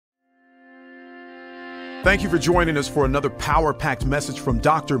Thank you for joining us for another power-packed message from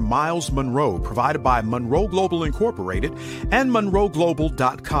Dr. Myles Munroe, provided by Munroe Global Incorporated and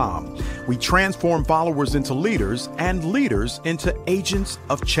MunroeGlobal.com. We transform followers into leaders and leaders into agents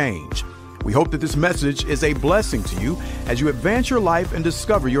of change. We hope that this message is a blessing to you as you advance your life and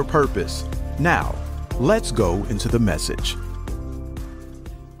discover your purpose. Now, let's go into the message.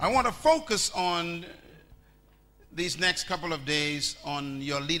 I want to focus on these next couple of days on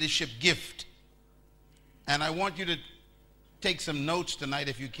your leadership gift. And I want you to take some notes tonight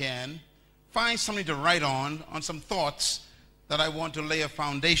if you can. Find something to write on some thoughts that I want to lay a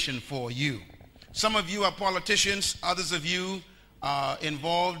foundation for you. Some of you are politicians. Others of you are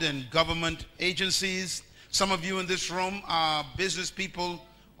involved in government agencies. Some of you in this room are business people,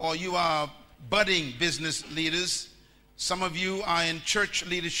 or you are budding business leaders. Some of you are in church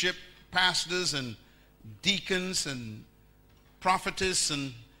leadership, pastors and deacons and prophetess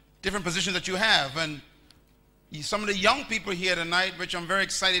and different positions that you have. And some of the young people here tonight, which I'm very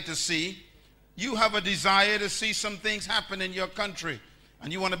excited to see, you have a desire to see some things happen in your country,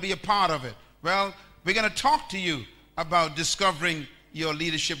 and you want to be a part of it. Well, we're going to talk to you about discovering your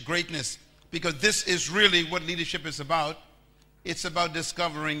leadership greatness, because this is really what leadership is about. It's about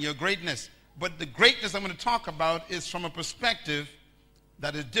discovering your greatness. But the greatness I'm going to talk about is from a perspective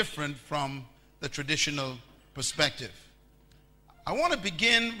that is different from the traditional perspective. I want to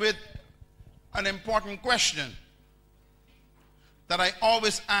begin with an important question that I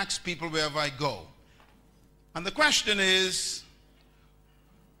always ask people wherever I go. And the question is,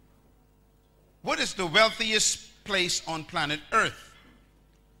 what is the wealthiest place on planet Earth?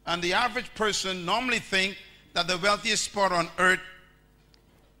 And the average person normally thinks that the wealthiest spot on earth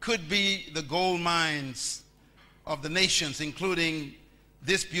could be the gold mines of the nations, including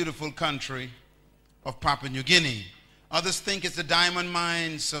this beautiful country of Papua New Guinea. Others think it's the diamond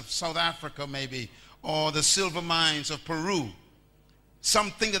mines of South Africa, maybe, or the silver mines of Peru.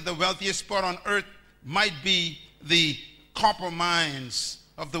 Some think that the wealthiest spot on earth might be the copper mines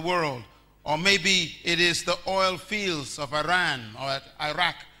of the world, or maybe it is the oil fields of Iran, or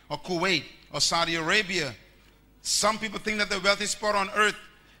Iraq, or Kuwait, or Saudi Arabia. Some people think that the wealthiest spot on earth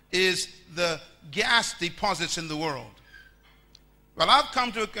is the gas deposits in the world. Well, I've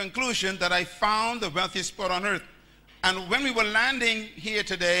come to a conclusion that I found the wealthiest spot on earth. And when we were landing here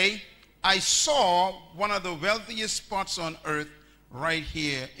today, I saw one of the wealthiest spots on earth right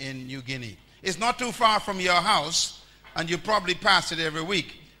here in New Guinea. It's not too far from your house, and you probably pass it every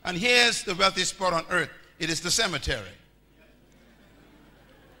week. And here's the wealthiest spot on earth. It is the cemetery.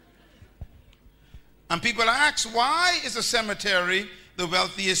 And people ask, why is a cemetery the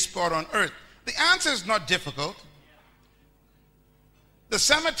wealthiest spot on earth? The answer is not difficult. The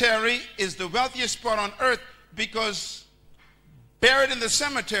cemetery is the wealthiest spot on earth because buried in the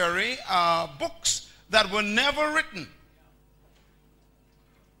cemetery are books that were never written.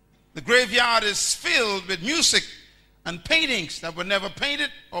 The graveyard is filled with music and paintings that were never painted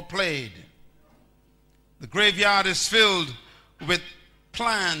or played. The graveyard is filled with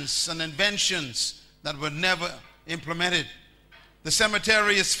plans and inventions that were never implemented. The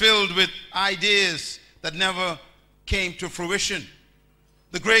cemetery is filled with ideas that never came to fruition.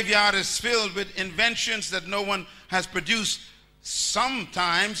 The graveyard is filled with inventions that no one has produced.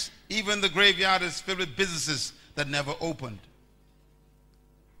 Sometimes even the graveyard is filled with businesses that never opened.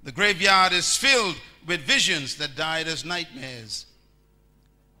 The graveyard is filled with visions that died as nightmares.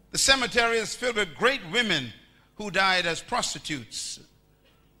 The cemetery is filled with great women who died as prostitutes.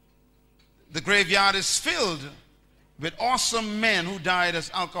 The graveyard is filled with awesome men who died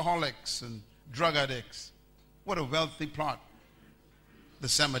as alcoholics and drug addicts. What a wealthy plot the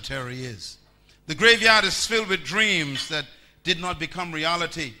cemetery is. The graveyard is filled with dreams that did not become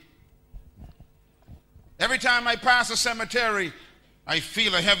reality. Every time I pass a cemetery, I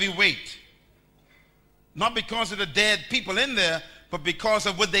feel a heavy weight. Not because of the dead people in there, but because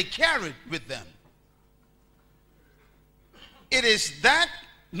of what they carried with them. It is that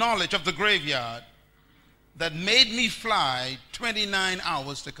knowledge of the graveyard that made me fly 29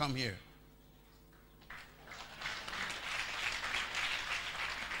 hours to come here.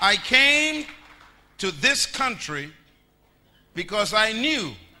 I came to this country because I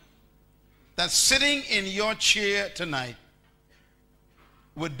knew that sitting in your chair tonight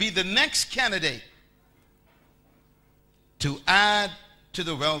would be the next candidate to add to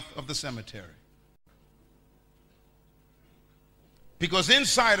the wealth of the cemetery. Because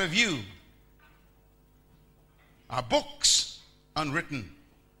inside of you are books unwritten,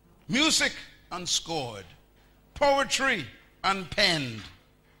 music unscored, poetry unpenned,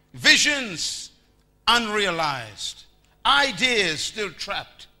 visions unrealized, ideas still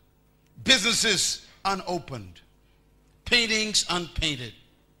trapped, businesses unopened, paintings unpainted.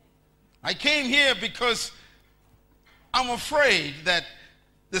 I came here because I'm afraid that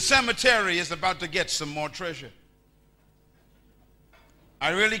the cemetery is about to get some more treasure. I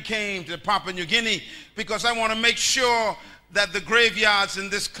really came to Papua New Guinea because I want to make sure that the graveyards in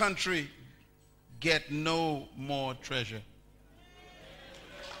this country get no more treasure.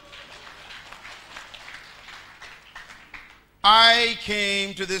 I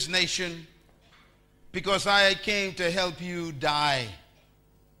came to this nation because I came to help you die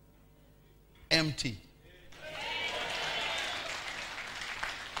empty.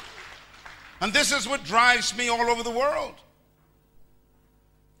 And this is what drives me all over the world.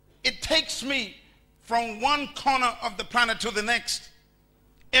 It takes me from one corner of the planet to the next.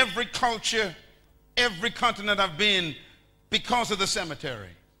 Every culture, every continent I've been, because of the cemetery.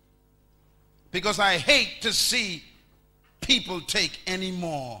 Because I hate to see people take any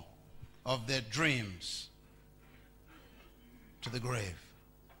more of their dreams to the grave.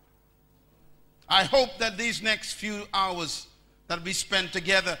 I hope that these next few hours that we spend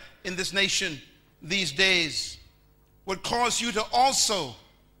together in this nation these days would cause you to also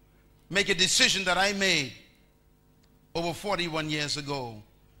make a decision that I made over 41 years ago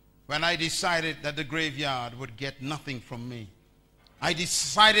when I decided that the graveyard would get nothing from me. I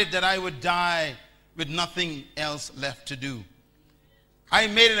decided that I would die with nothing else left to do. I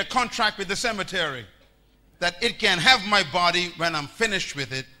made a contract with the cemetery that it can have my body when I'm finished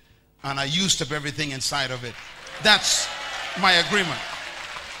with it and I used up everything inside of it. That's my agreement.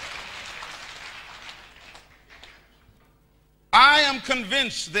 I am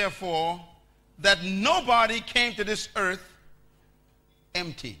convinced, therefore, that nobody came to this earth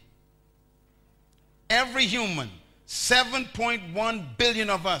empty. Every human, 7.1 billion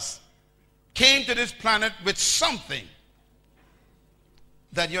of us, came to this planet with something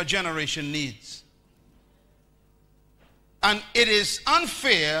that your generation needs. And it is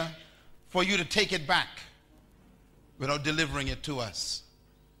unfair for you to take it back without delivering it to us.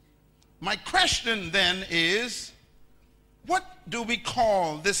 My question then is, what do we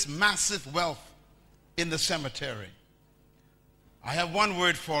call this massive wealth in the cemetery? I have one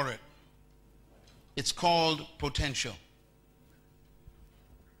word for it. It's called potential.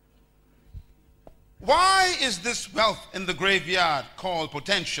 Why is this wealth in the graveyard called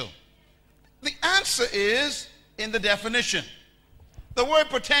potential? The answer is in the definition. The word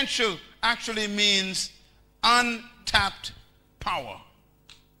potential actually means untapped power.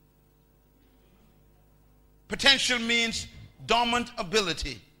 Potential means dormant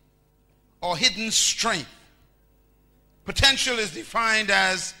ability or hidden strength. Potential is defined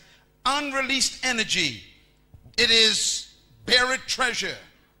as unreleased energy. It is buried treasure.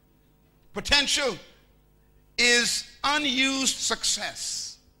 Potential is unused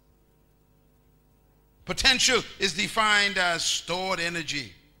success. Potential is defined as stored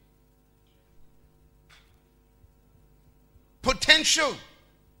energy. Potential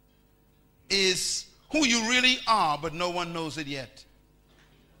is who you really are, but no one knows it yet.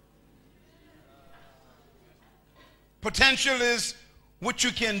 Potential is what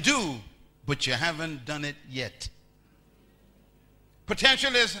you can do, but you haven't done it yet.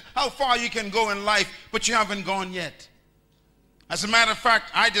 Potential is how far you can go in life, but you haven't gone yet. As a matter of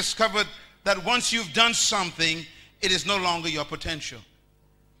fact, I discovered that once you've done something, it is no longer your potential.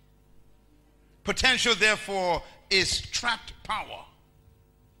 Potential, therefore, is trapped power.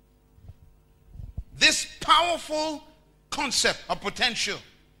 This powerful concept of potential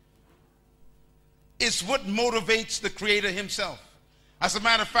is what motivates the Creator himself. As a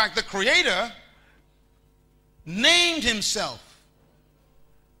matter of fact, the Creator named himself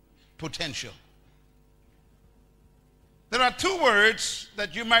potential. There are two words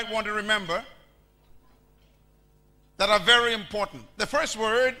that you might want to remember that are very important. The first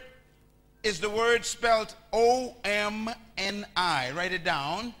word is the word spelled O-M-N-I. Write it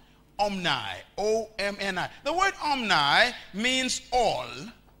down. Omni. O-M-N-I. The word omni means all.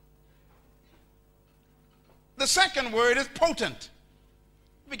 The second word is potent.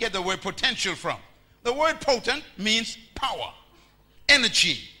 We get the word potential from. The word potent means power,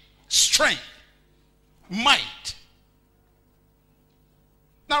 energy, strength, might.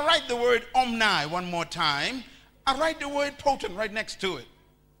 Now write the word omni one more time. I write the word potent right next to it.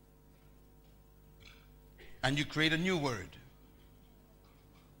 And you create a new word.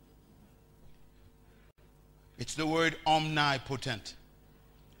 It's the word omnipotent.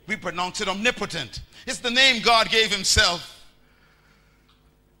 We pronounce it omnipotent. It's the name God gave himself.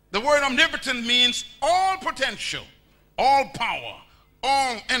 The word omnipotent means all potential, all power,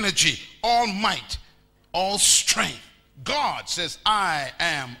 all energy, all might, all strength, God says, I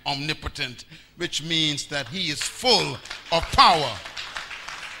am omnipotent, which means that he is full of power.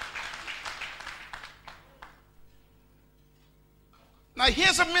 Now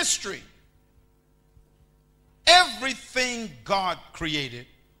here's a mystery. Everything God created,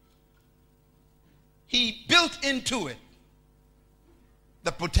 he built into it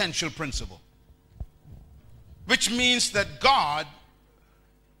the potential principle, which means that God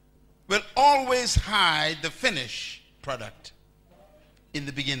will always hide the finished product in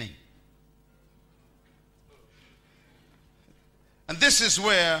the beginning. And this is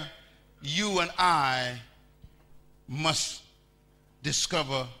where you and I must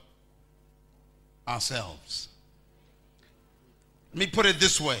discover ourselves. Let me put it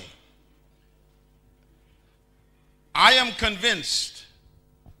this way. I am convinced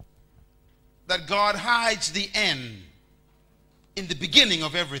that God hides the end in the beginning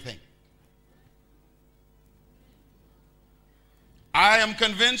of everything. I am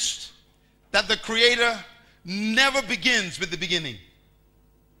convinced that the Creator never begins with the beginning.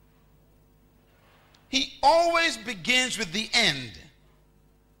 He always begins with the end.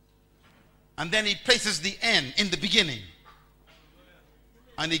 And then he places the end in the beginning.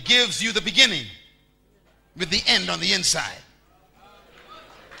 And he gives you the beginning with the end on the inside.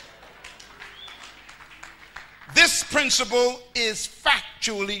 This principle is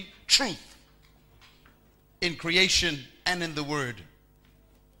factually truth in creation and in the Word.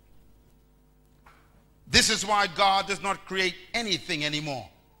 This is why God does not create anything anymore,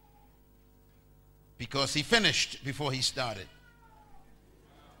 because he finished before he started.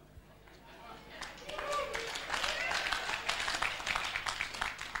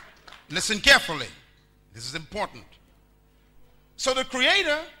 Listen carefully. This is important. So the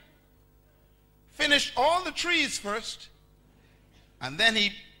Creator finished all the trees first, and then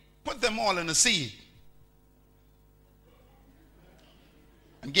he put them all in a seed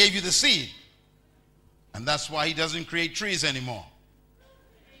and gave you the seed. And that's why he doesn't create trees anymore.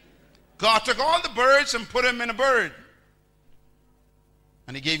 God took all the birds and put them in a bird,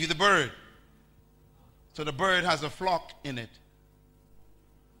 and he gave you the bird. So the bird has a flock in it.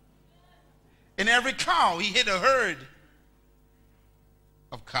 In every cow, he hid a herd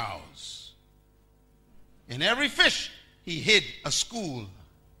of cows. In every fish, he hid a school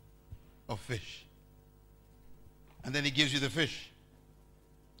of fish. And then he gives you the fish.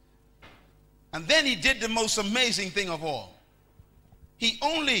 And then he did the most amazing thing of all. He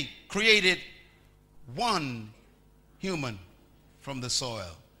only created one human from the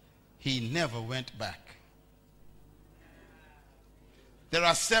soil. He never went back. There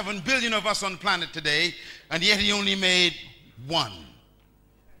are 7 billion of us on the planet today, and yet he only made one.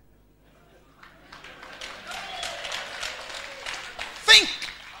 Think,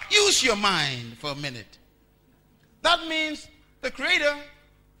 use your mind for a minute. That means the Creator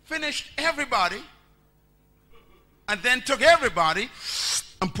finished everybody and then took everybody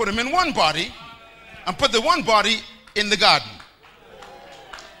and put them in one body and put the one body in the garden.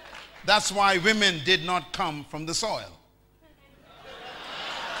 That's why women did not come from the soil.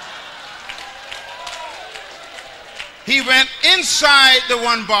 He went inside the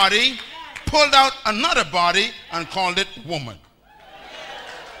one body, pulled out another body, and called it woman.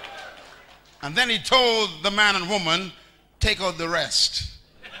 And then he told the man and woman, take out the rest.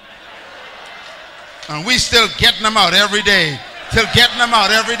 And we still getting them out every day. Still getting them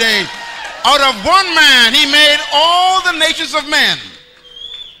out every day. Out of one man, he made all the nations of men.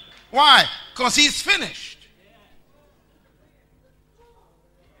 Why? Because he's finished.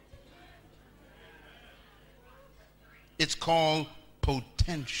 It's called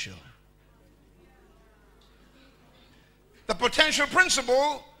potential. The potential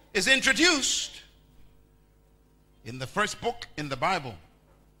principle is introduced in the first book in the Bible.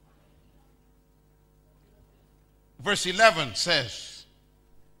 Verse 11 says,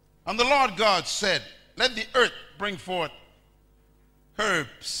 and the Lord God said, let the earth bring forth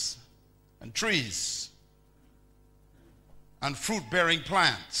herbs and trees and fruit-bearing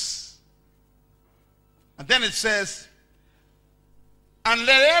plants. And then it says, and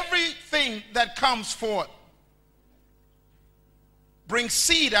let everything that comes forth bring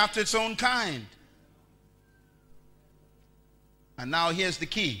seed after its own kind. And now here's the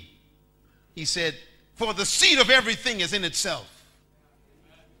key. He said, for the seed of everything is in itself.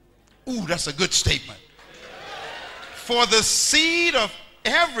 Ooh, that's a good statement. For the seed of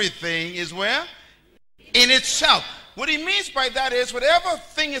everything is where? In itself. What he means by that is whatever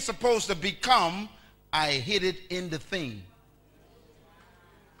thing is supposed to become, I hid it in the thing.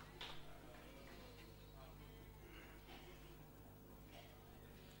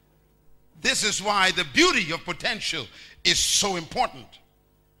 This is why the beauty of potential is so important.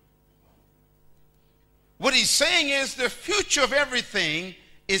 What he's saying is the future of everything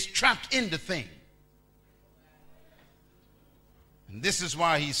is trapped in the thing. And this is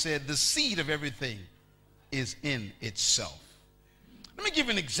why he said the seed of everything is in itself. Let me give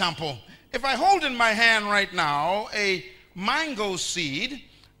you an example. If I hold in my hand right now a mango seed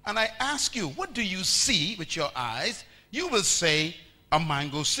and I ask you, what do you see with your eyes? You will say a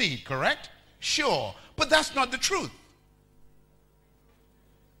mango seed, correct? Sure. But that's not the truth.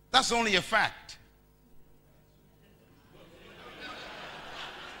 That's only a fact.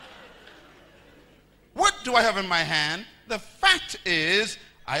 What do I have in my hand? The fact is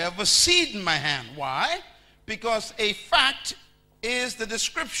I have a seed in my hand. Why? Because a fact is the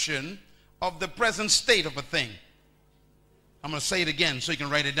description of the present state of a thing. I'm going to say it again so you can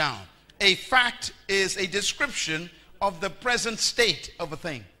write it down. A fact is a description of the present state of a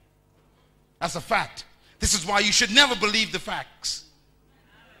thing. That's a fact. This is why you should never believe the facts.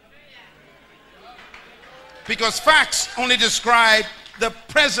 Because facts only describe the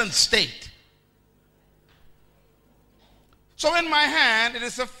present state. So in my hand, it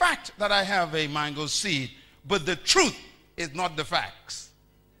is a fact that I have a mango seed. But the truth is not the facts.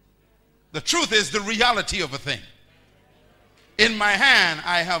 The truth is the reality of a thing. In my hand,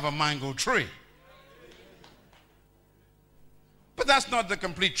 I have a mango tree. But that's not the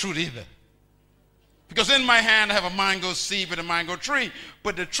complete truth either. Because in my hand, I have a mango seed with a mango tree.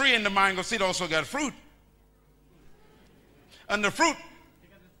 But the tree and the mango seed also got fruit. And the fruit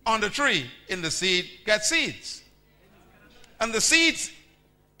on the tree in the seed got seeds. And the seeds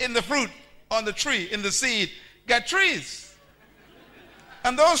in the fruit on the tree in the seed got trees.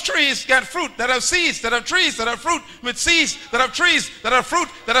 And those trees got fruit that have seeds, that have trees, that have fruit with seeds, that have trees, that have fruit,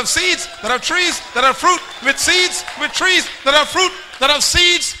 that have seeds, that have trees, that have fruit with seeds, with trees, that have fruit, that have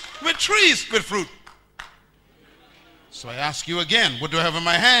seeds, with trees, with fruit. So I ask you again, what do I have in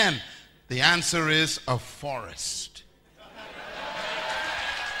my hand? The answer is a forest.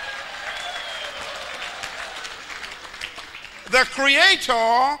 The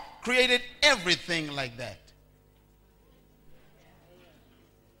Creator created everything like that.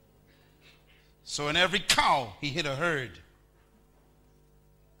 So in every cow, he hid a herd.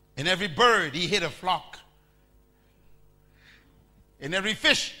 In every bird, he hid a flock. In every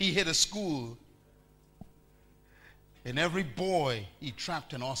fish, he hid a school. In every boy, he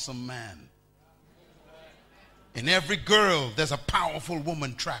trapped an awesome man. In every girl, there's a powerful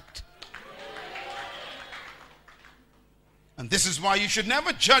woman trapped. And this is why you should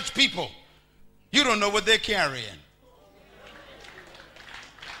never judge people. You don't know what they're carrying.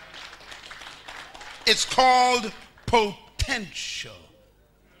 It's called potential.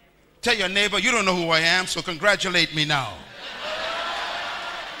 Tell your neighbor, you don't know who I am, so congratulate me now.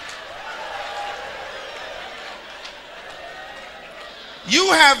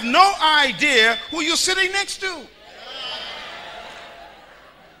 You have no idea who you're sitting next to.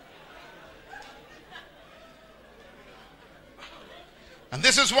 And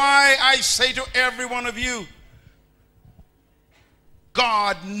this is why I say to every one of you,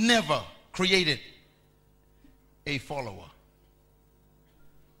 God never created a follower.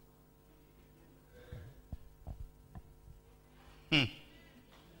 The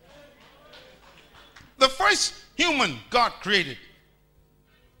first human God created,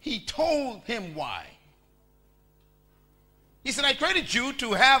 he told him why. He said, I created you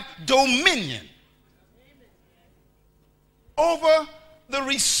to have dominion over the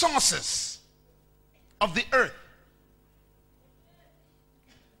resources of the earth.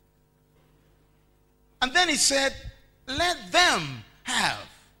 And then he said, let them have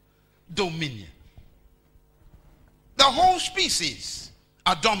dominion. The whole species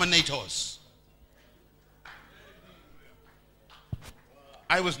are dominators.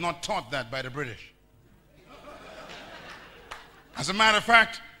 I was not taught that by the British. As a matter of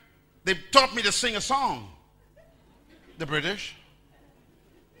fact, they taught me to sing a song, the British.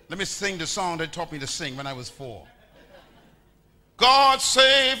 Let me sing the song they taught me to sing when I was 4. God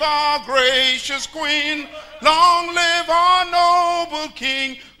save our gracious Queen, long live our noble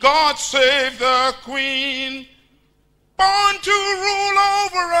King. God save the Queen, born to rule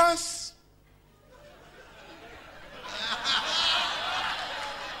over us.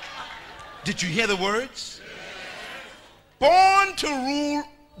 Did you hear the words? Born to rule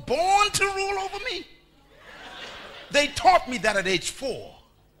over me. They taught me that at age 4.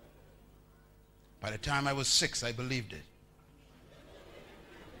 By the time I was 6, I believed it.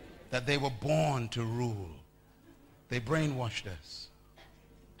 That they were born to rule. They brainwashed us.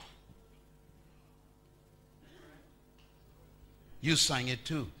 You sang it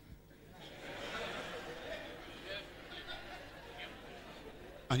too.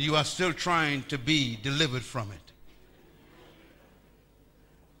 and you are still trying to be delivered from it.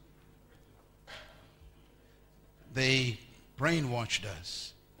 They brainwashed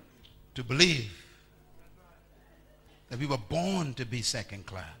us to believe that we were born to be second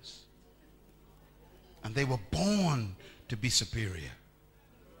class, and they were born to be superior.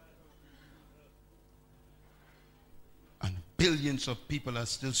 And billions of people are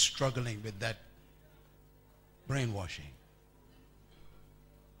still struggling with that brainwashing.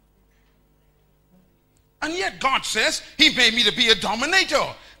 And yet God says he made me to be a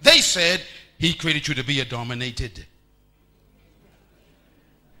dominator. They said he created you to be a dominated.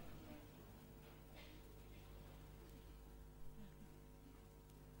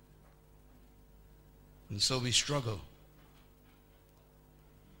 And so we struggle.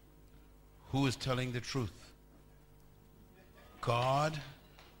 Who is telling the truth? God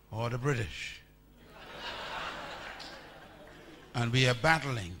or the British? And we are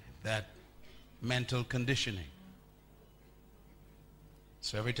battling that mental conditioning.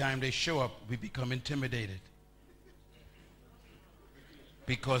 So every time they show up, we become intimidated,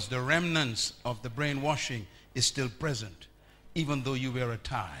 because the remnants of the brainwashing is still present, even though you wear a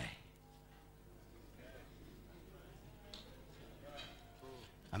tie.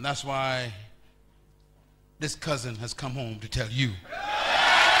 And that's why this cousin has come home to tell you.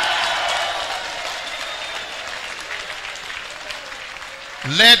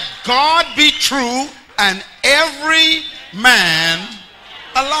 Let God be true and every man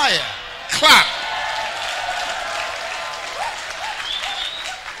a liar. Clap.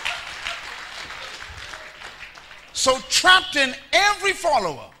 So trapped in every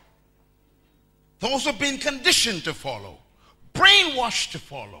follower, those who have been conditioned to follow, brainwashed to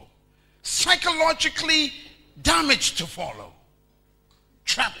follow, psychologically damaged to follow,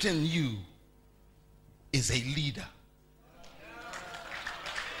 trapped in you is a leader.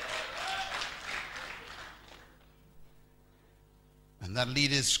 And that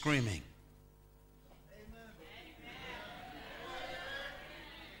leader is screaming.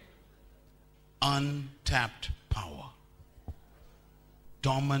 Untapped power,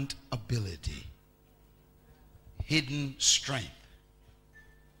 dormant ability, hidden strength.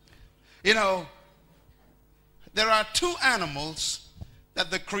 You know, there are two animals that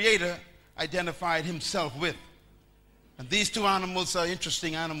the Creator identified himself with. And these two animals are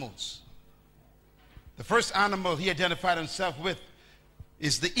interesting animals. The first animal he identified himself with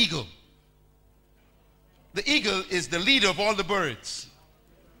is the eagle. The eagle is the leader of all the birds.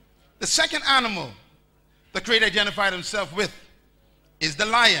 The second animal the Creator identified himself with is the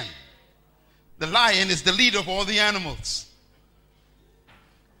lion. The lion is the leader of all the animals.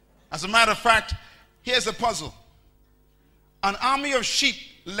 As a matter of fact, here's a puzzle. An army of sheep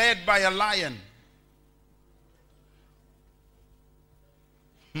led by a lion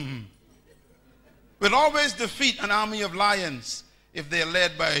will always defeat an army of lions if they're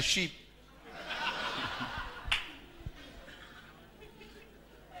led by a sheep.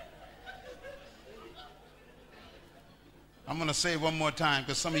 I'm going to say it one more time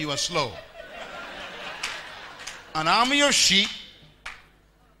because some of you are slow. An army of sheep,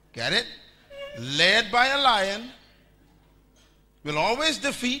 get it, led by a lion will always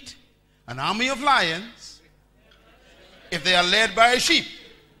defeat an army of lions if they are led by a sheep.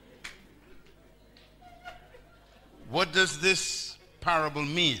 What does this parable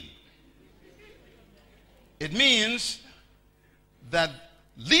mean? It means that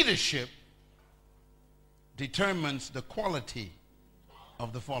leadership determines the quality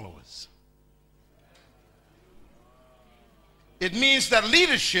of the followers. It means that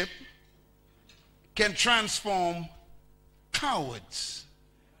leadership can transform cowards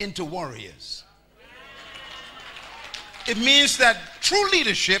into warriors. It means that true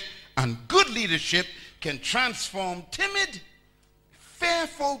leadership and good leadership can transform timid,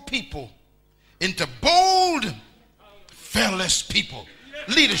 fearful people into bold, fearless people.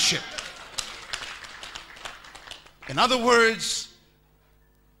 Leadership. In other words,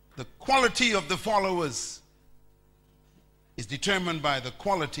 the quality of the followers is determined by the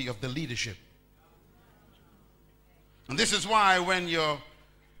quality of the leadership. And this is why when your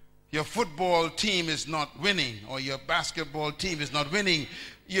football team is not winning or your basketball team is not winning,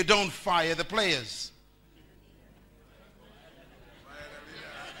 you don't fire the players.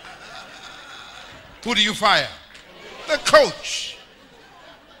 Who do you fire? The coach.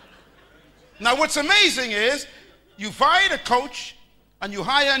 Now what's amazing is you fire the coach and you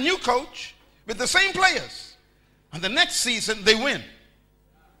hire a new coach with the same players. And the next season they win.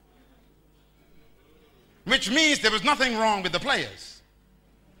 Which means there was nothing wrong with the players.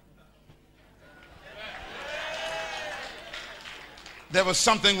 There was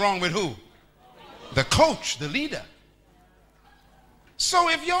something wrong with who? The coach, the leader. So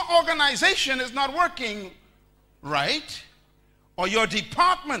if your organization is not working right, or your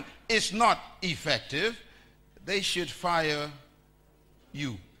department is not effective, they should fire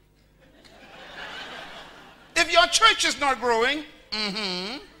you. If your church is not growing,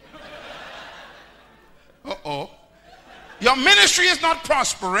 your ministry is not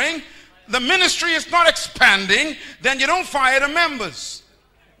prospering, the ministry is not expanding, then you don't fire the members.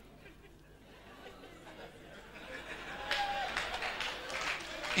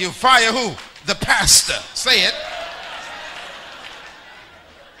 You fire who? The pastor. Say it.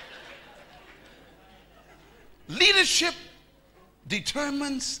 Leadership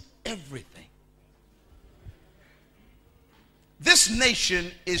determines everything. This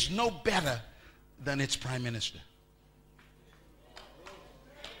nation is no better than its prime minister.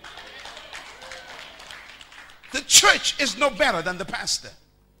 The church is no better than the pastor.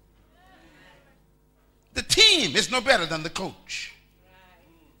 The team is no better than the coach.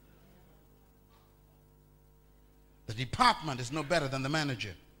 The department is no better than the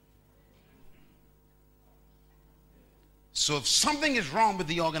manager. So if something is wrong with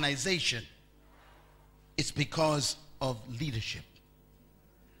the organization, it's because of leadership.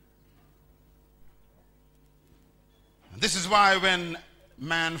 And this is why when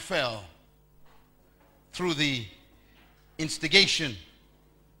man fell through the instigation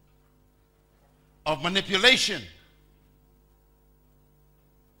of manipulation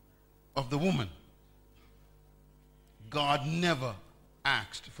of the woman, God never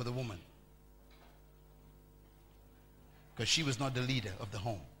asked for the woman, because she was not the leader of the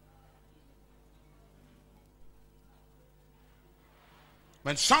home.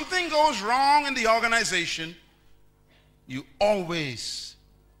 When something goes wrong in the organization, you always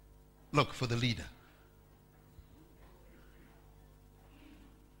look for the leader.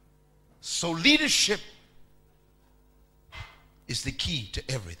 So leadership is the key to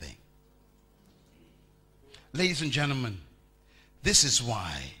everything. Ladies and gentlemen, this is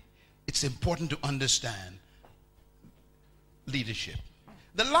why it's important to understand leadership.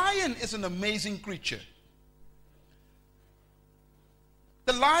 The lion is an amazing creature.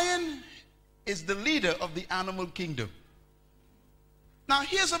 The lion is the leader of the animal kingdom. Now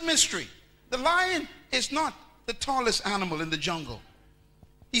here's a mystery. The lion is not the tallest animal in the jungle.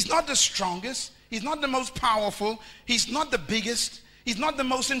 He's not the strongest. He's not the most powerful. He's not the biggest. He's not the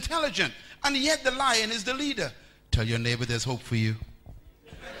most intelligent. And yet the lion is the leader. Tell your neighbor there's hope for you.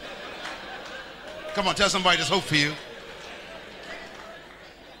 Come on, tell somebody there's hope for you.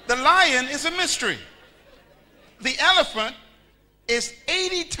 The lion is a mystery. The elephant is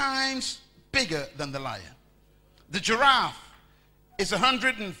 80 times bigger than the lion. The giraffe is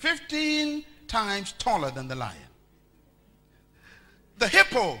 115 times taller than the lion. The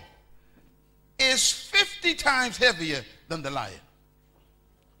hippo is 50 times heavier than the lion.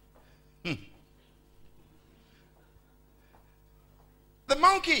 The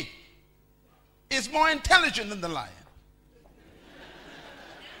monkey is more intelligent than the lion.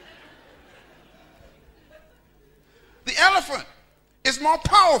 The elephant is more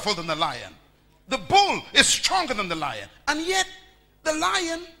powerful than the lion. The bull is stronger than the lion. And yet, the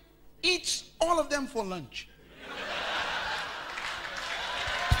lion eats all of them for lunch.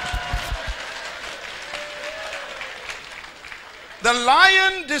 The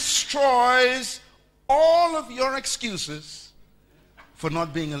lion destroys all of your excuses for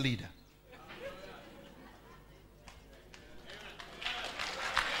not being a leader.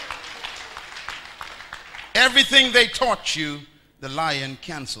 Everything they taught you, the lion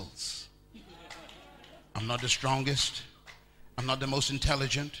cancels. I'm not the strongest. I'm not the most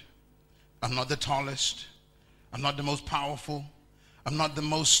intelligent. I'm not the tallest. I'm not the most powerful. I'm not the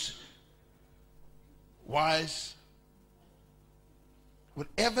most wise.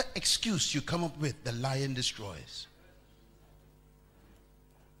 Whatever excuse you come up with, the lion destroys.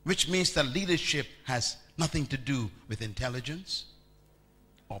 Which means that leadership has nothing to do with intelligence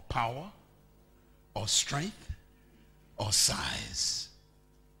or power or strength or size.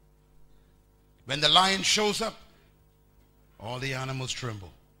 When the lion shows up, all the animals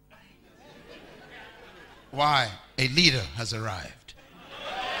tremble. Why? A leader has arrived.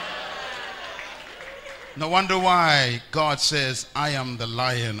 No wonder why God says, I am the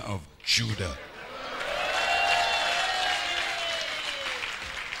Lion of Judah.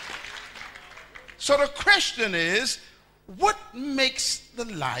 So the question is, what makes the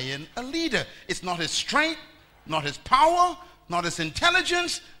lion a leader? It's not his strength, not his power, not his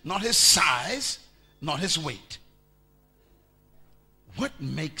intelligence, not his size, not his weight. What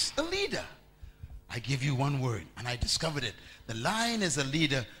makes a leader? I give you one word, and I discovered it. The lion is a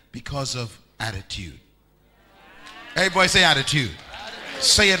leader because of attitude. Everybody say attitude.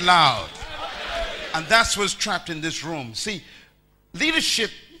 Say it loud. And that's what's trapped in this room. See,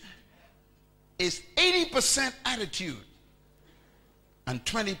 leadership is 80% attitude and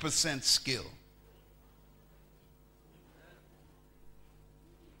 20% skill.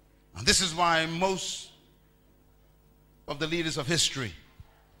 And this is why most of the leaders of history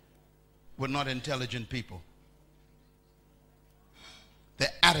were not intelligent people. Their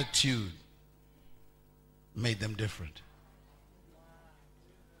attitude made them different.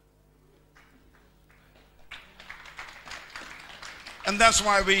 And that's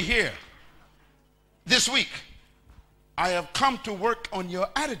why we're here. This week, I have come to work on your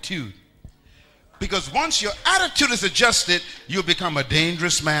attitude. Because once your attitude is adjusted, you'll become a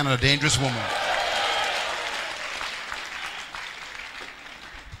dangerous man or a dangerous woman.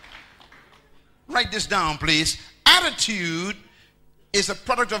 Write this down, please. Attitude is a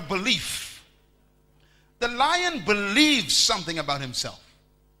product of belief. The lion believes something about himself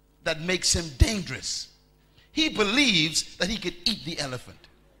that makes him dangerous. He believes that he could eat the elephant.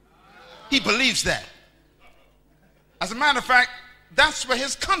 He believes that. As a matter of fact, that's where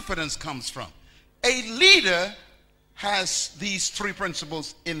his confidence comes from. A leader has these three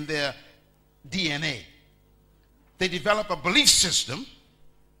principles in their DNA. They develop a belief system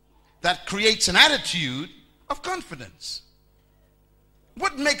that creates an attitude of confidence.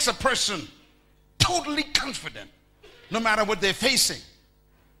 What makes a person totally confident no matter what they're facing?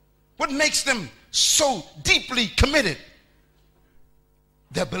 What makes them so deeply committed?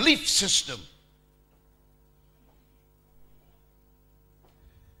 Their belief system.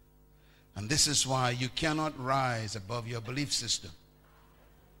 And this is why you cannot rise above your belief system.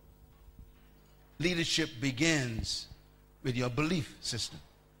 Leadership begins with your belief system.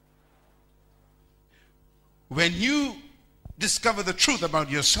 When you discover the truth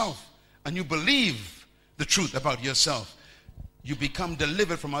about yourself and you believe the truth about yourself, you become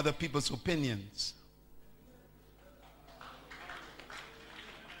delivered from other people's opinions.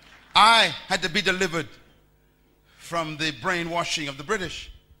 I had to be delivered from the brainwashing of the British.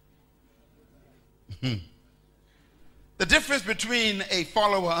 The difference between a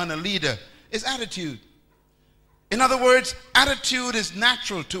follower and a leader is attitude. In other words, attitude is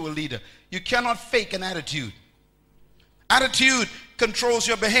natural to a leader. You cannot fake an attitude. Attitude controls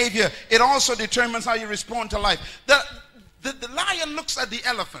your behavior. It also determines how you respond to life. The lion looks at the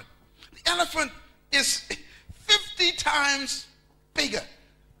elephant. The elephant is 50 times bigger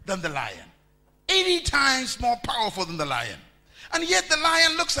than the lion. 80 times more powerful than the lion. And yet the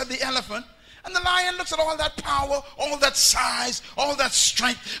lion looks at the elephant, and the lion looks at all that power, all that size, all that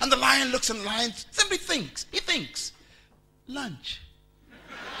strength, and the lion looks, and the lion simply thinks. He thinks, lunch.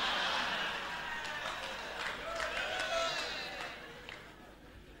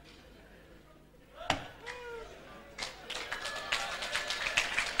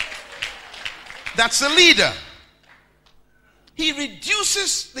 That's a leader. He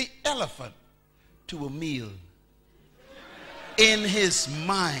reduces the elephant to a meal in his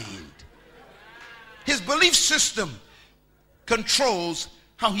mind. His belief system controls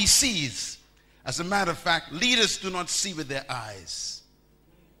how he sees. As a matter of fact, leaders do not see with their eyes.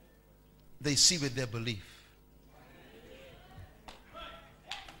 They see with their belief.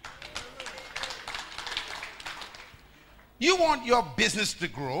 You want your business to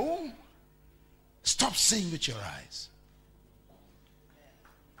grow? Stop seeing with your eyes.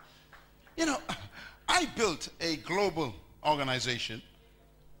 You know, I built a global organization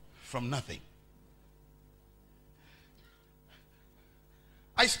from nothing.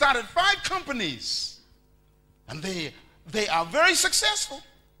 I started 5 companies, and they are very successful.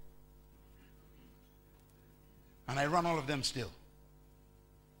 And I run all of them still.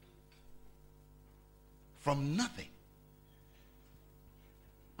 From nothing.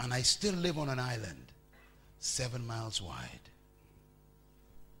 And I still live on an island 7 miles wide.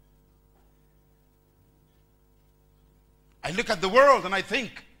 I look at the world and I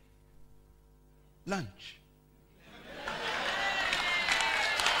think, lunch.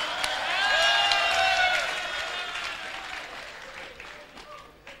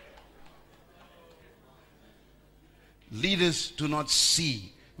 Leaders do not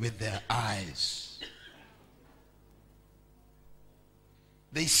see with their eyes.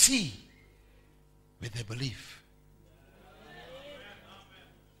 They see with their belief.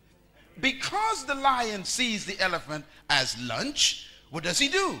 Because the lion sees the elephant as lunch, what does he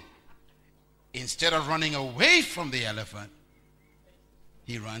do? Instead of running away from the elephant,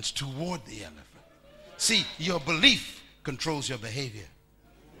 he runs toward the elephant. See, your belief controls your behavior.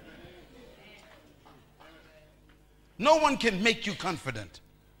 No one can make you confident.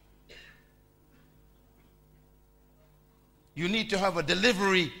 You need to have a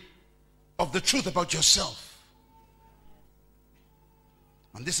delivery of the truth about yourself.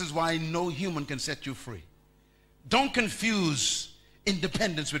 And this is why no human can set you free. Don't confuse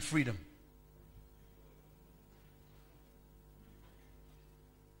independence with freedom.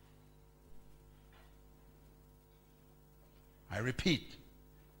 I repeat,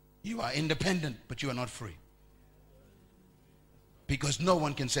 you are independent, but you are not free. Because no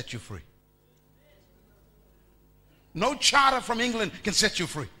one can set you free. No charter from England can set you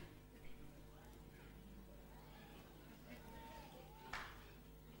free.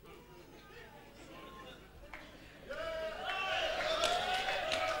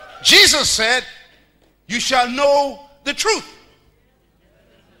 Jesus said, you shall know the truth.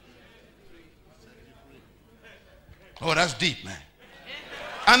 Oh, that's deep, man.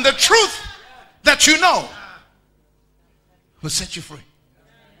 And the truth that you know will set you free.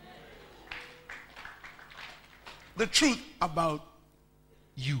 The truth about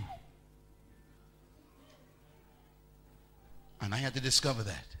you. And I had to discover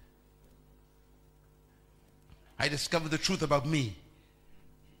that. I discovered the truth about me.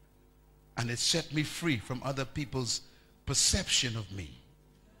 And it set me free from other people's perception of me.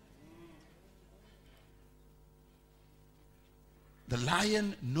 The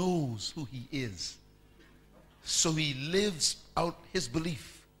lion knows who he is. So he lives out his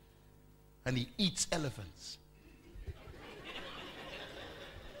belief. And he eats elephants.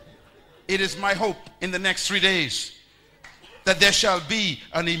 It is my hope in the next 3 days that there shall be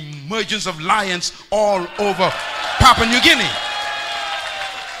an emergence of lions all over Papua New Guinea.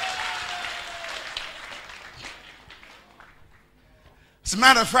 As a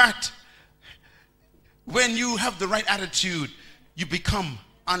matter of fact, when you have the right attitude, you become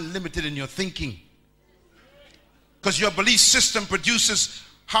unlimited in your thinking. Because your belief system produces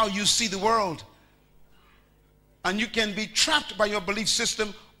how you see the world. And you can be trapped by your belief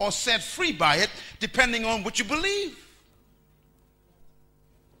system or set free by it, depending on what you believe.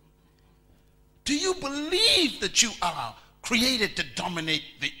 Do you believe that you are created to dominate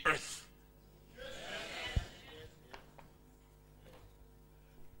the earth?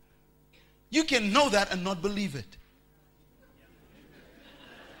 You can know that and not believe it.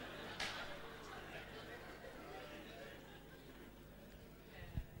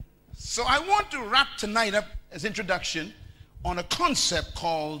 So I want to wrap tonight up as introduction on a concept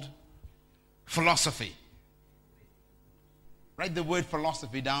called philosophy. Write the word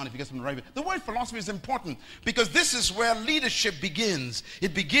philosophy down if you get something to write. The word philosophy is important because this is where leadership begins.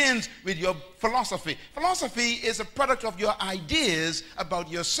 It begins with your philosophy. Philosophy is a product of your ideas about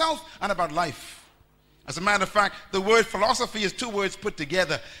yourself and about life. As a matter of fact, the word philosophy is two words put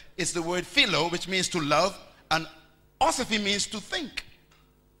together. It's the word philo, which means to love, and osophy means to think.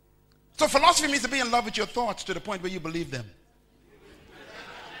 So philosophy means to be in love with your thoughts to the point where you believe them.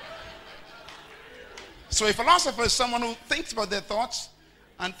 So a philosopher is someone who thinks about their thoughts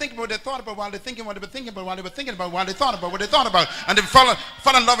and think about what they thought about while they're thinking what they were thinking about while they were thinking about while they thought about what they thought about. And they fall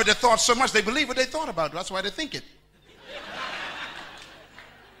in love with their thoughts so much they believe what they thought about. That's why they think it.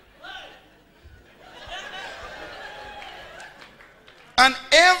 And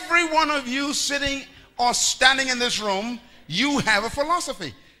every one of you sitting or standing in this room, you have a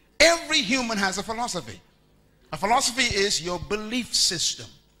philosophy. Every human has a philosophy. A philosophy is your belief system.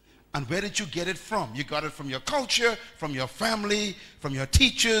 And where did you get it from? You got it from your culture, from your family, from your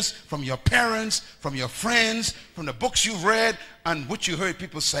teachers, from your parents, from your friends, from the books you've read, and what you heard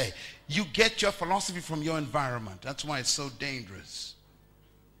people say. You get your philosophy from your environment. That's why it's so dangerous.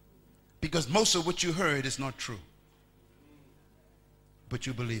 Because most of what you heard is not true. But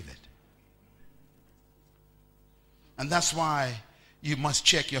you believe it. And that's why you must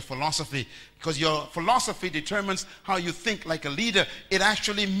check your philosophy, because your philosophy determines how you think like a leader. It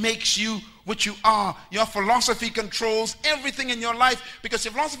actually makes you what you are. Your philosophy controls everything in your life because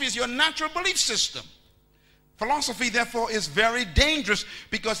your philosophy is your natural belief system. Philosophy, therefore, is very dangerous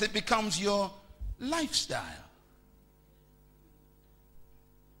because it becomes your lifestyle.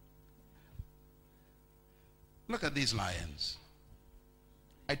 Look at these lions.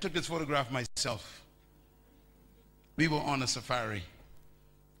 I took this photograph myself. We were on a safari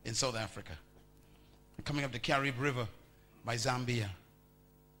in South Africa, coming up the Carib River by Zambia.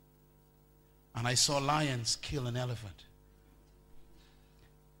 And I saw lions kill an elephant.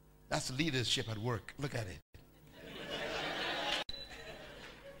 That's leadership at work. Look at it.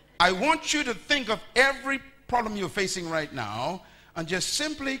 I want you to think of every problem you're facing right now and just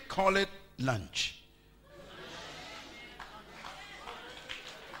simply call it lunch.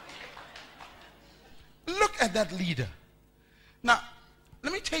 Look at that leader. Now,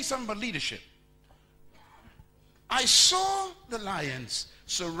 let me tell you something about leadership. I saw the lions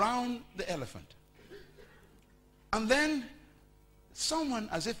surround the elephant. And then someone,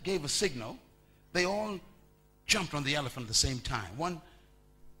 as if gave a signal, they all jumped on the elephant at the same time. One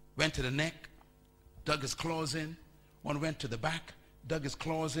went to the neck, dug his claws in. One went to the back, dug his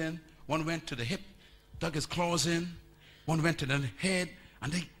claws in. One went to the hip, dug his claws in. One went to the head.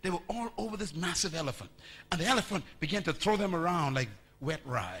 And they were all over this massive elephant. And the elephant began to throw them around like wet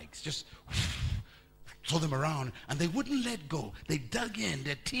rags. Just throw them around. And they wouldn't let go. They dug in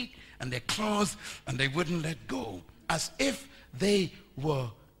their teeth and their claws, and they wouldn't let go. As if they were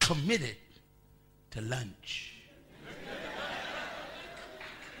committed to lunch.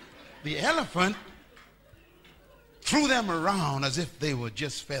 The elephant threw them around as if they were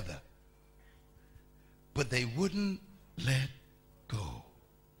just feather. But they wouldn't let go.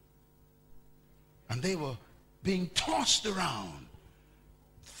 And they were being tossed around,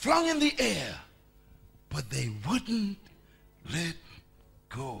 flung in the air, but they wouldn't let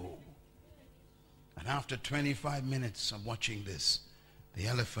go. And after 25 minutes of watching this, the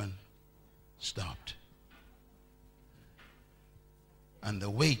elephant stopped. And the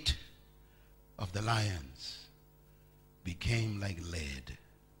weight of the lions became like lead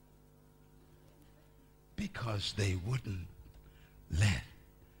because they wouldn't let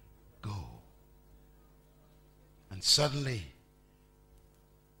go. And suddenly,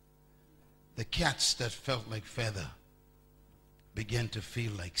 the cats that felt like feather began to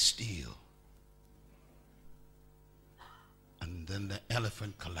feel like steel. And then the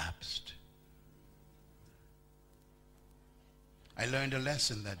elephant collapsed. I learned a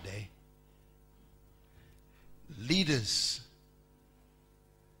lesson that day. Leaders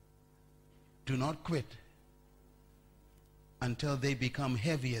do not quit until they become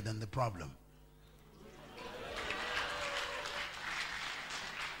heavier than the problem.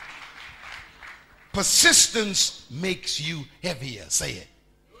 Persistence makes you heavier. Say it.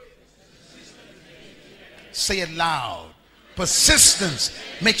 Say it loud. Persistence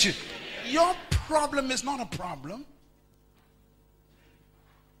makes you. Your problem is not a problem.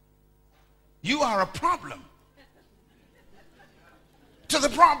 You are a problem to the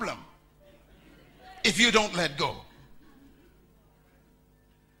problem if you don't let go.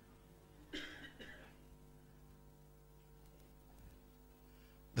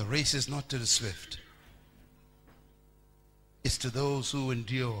 The race is not to the swift. It's to those who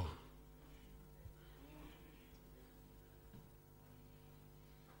endure.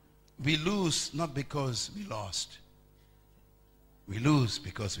 We lose not because we lost. We lose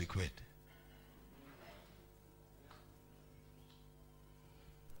because we quit.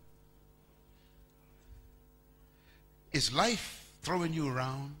 Is life throwing you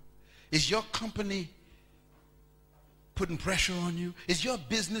around? Is your company putting pressure on you? Is your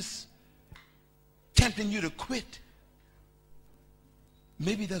business tempting you to quit?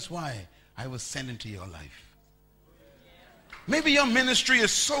 Maybe that's why I was sent into your life. Maybe your ministry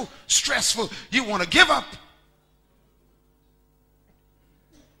is so stressful you want to give up.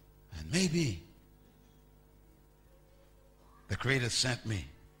 And maybe the Creator sent me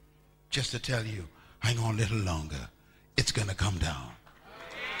just to tell you, hang on a little longer. It's going to come down.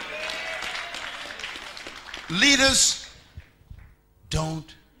 Leaders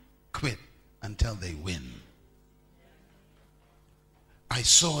don't quit until they win. I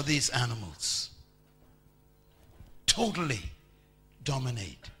saw these animals totally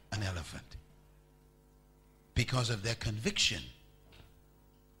dominate an elephant because of their conviction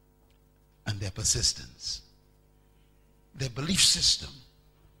and their persistence. Their belief system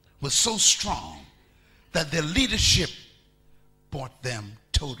was so strong that their leadership brought them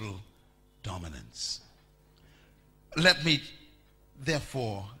total dominance. Let me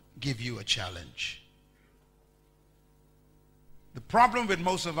therefore give you a challenge. The problem with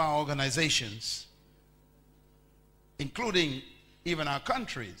most of our organizations, including even our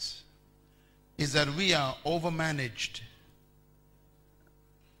countries, is that we are overmanaged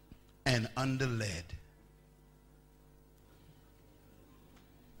and underled.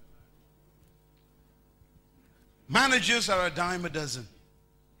 Managers are a dime a dozen.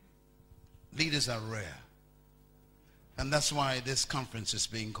 Leaders are rare. And that's why this conference is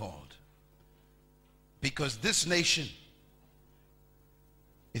being called. Because this nation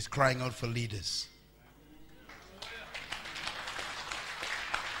is crying out for leaders.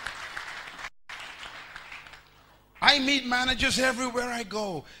 I meet managers everywhere I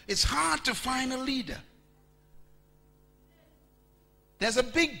go. It's hard to find a leader. There's a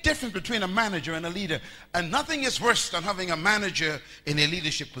big difference between a manager and a leader. And nothing is worse than having a manager in a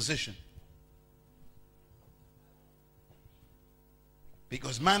leadership position.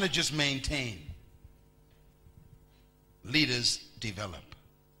 Because managers maintain, leaders develop.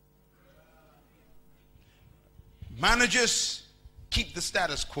 Managers keep the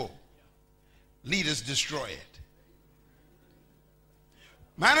status quo. Leaders destroy it.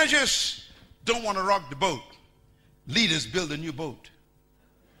 Managers don't want to rock the boat. Leaders build a new boat.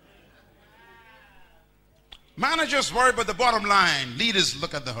 Managers worry about the bottom line. Leaders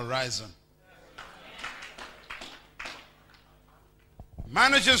look at the horizon.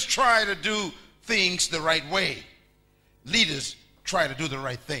 Managers try to do things the right way. Leaders try to do the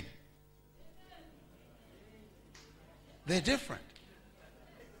right thing. They're different.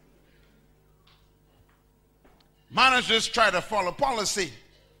 Managers try to follow policy.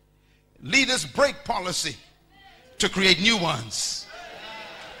 Leaders break policy to create new ones.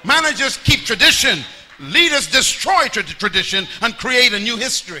 Managers keep tradition. Leaders destroy tradition and create a new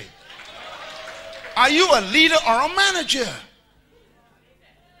history. Are you a leader or a manager?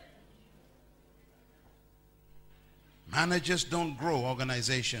 Managers don't grow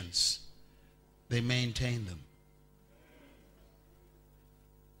organizations. They maintain them.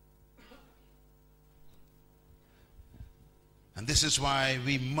 And this is why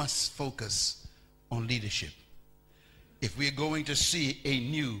we must focus on leadership. If we're going to see a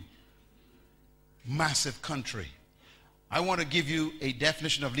new, massive country, I want to give you a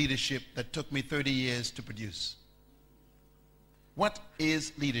definition of leadership that took me 30 years to produce. What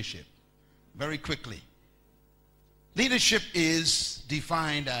is leadership? Very quickly. Leadership is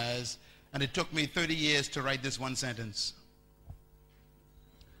defined as, and it took me 30 years to write this one sentence.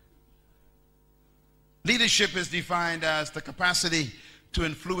 Leadership is defined as the capacity to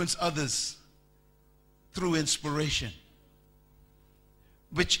influence others through inspiration,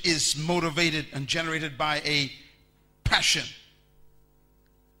 which is motivated and generated by a passion,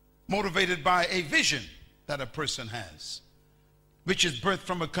 motivated by a vision that a person has, which is birthed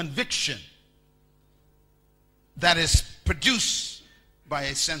from a conviction that is produced by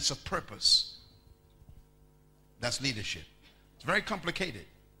a sense of purpose. That's leadership. It's very complicated.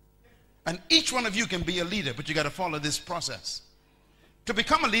 And each one of you can be a leader, but you got to follow this process. To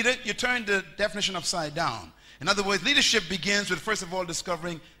become a leader, you turn the definition upside down. In other words, leadership begins with, first of all,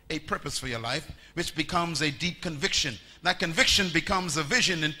 discovering a purpose for your life, which becomes a deep conviction. That conviction becomes a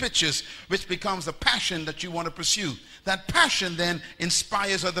vision in pictures, which becomes a passion that you want to pursue. That passion then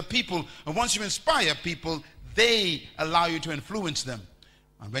inspires other people. And once you inspire people, they allow you to influence them.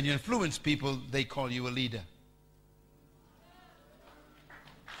 And when you influence people, they call you a leader.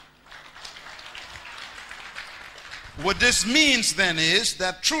 What this means then is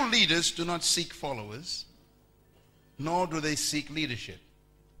that true leaders do not seek followers, nor do they seek leadership.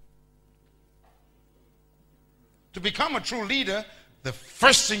 To become a true leader, the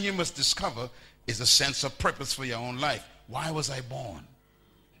first thing you must discover is a sense of purpose for your own life. Why was I born?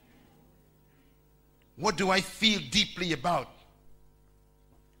 What do I feel deeply about?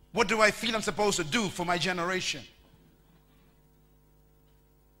 What do I feel I'm supposed to do for my generation?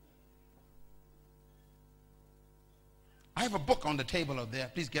 I have a book on the table out there.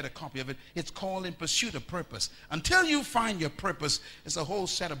 Please get a copy of it. It's called In Pursuit of Purpose. Until you find your purpose, there's a whole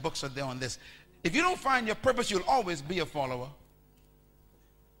set of books out there on this. If you don't find your purpose, you'll always be a follower.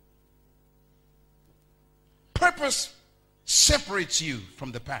 Purpose separates you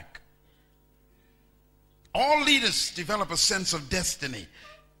from the pack. All leaders develop a sense of destiny,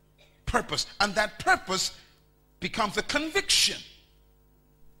 purpose, and that purpose becomes a conviction.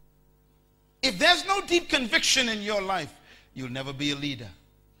 If there's no deep conviction in your life, you'll never be a leader.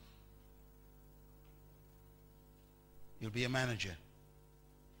 You'll be a manager.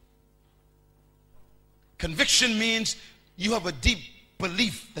 Conviction means you have a deep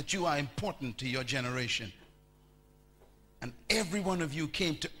belief that you are important to your generation. And every one of you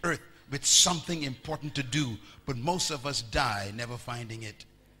came to earth with something important to do, but most of us die never finding it.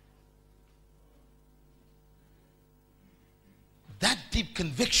 That deep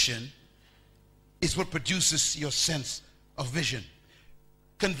conviction is what produces your sense of vision.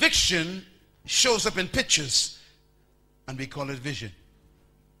 Conviction shows up in pictures, and we call it vision.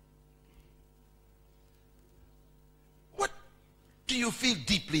 What do you feel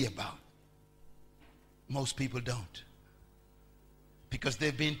deeply about? Most people don't, because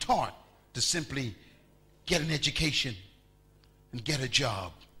they've been taught to simply get an education and get a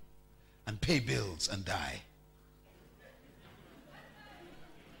job and pay bills and die.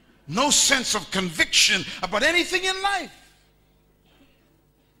 No sense of conviction about anything in life.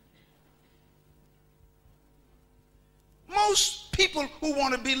 Most people who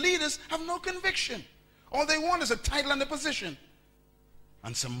want to be leaders have no conviction. All they want is a title and a position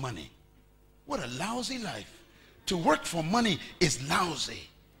and some money. What a lousy life to work for money is lousy.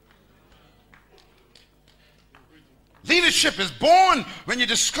 Leadership is born when you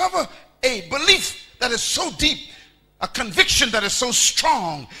discover a belief that is so deep, a conviction that is so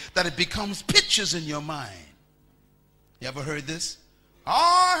strong that it becomes pictures in your mind. You ever heard this?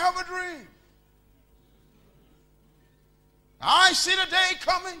 I have a dream. I see the day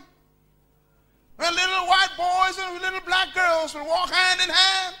coming when little white boys and little black girls will walk hand in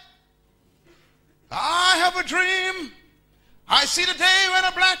hand. I have a dream. I see the day when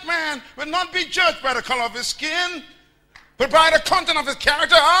a black man will not be judged by the color of his skin, but by the content of his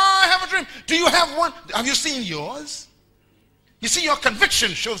character. I have a dream. Do you have one? Have you seen yours? You see, your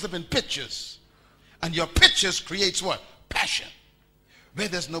conviction shows up in pictures. And your pictures creates what? Passion. Where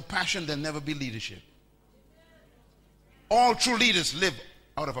there's no passion, there'll never be leadership. All true leaders live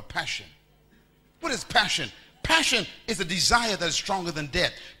out of a passion. What is passion? Passion is a desire that is stronger than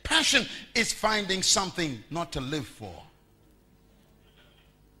death. Passion is finding something not to live for,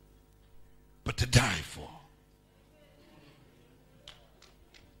 but to die for.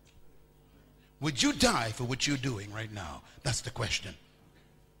 Would you die for what you're doing right now? That's the question.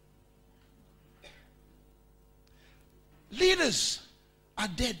 Leaders are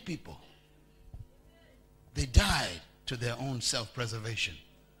dead people. They died to their own self-preservation.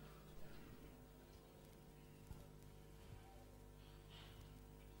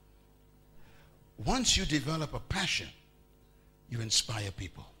 Once you develop a passion, you inspire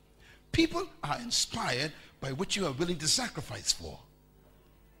people. People are inspired by what you are willing to sacrifice for.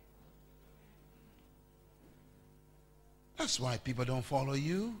 That's why people don't follow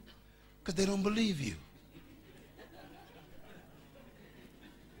you, because they don't believe you.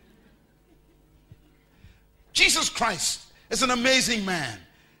 Jesus Christ is an amazing man.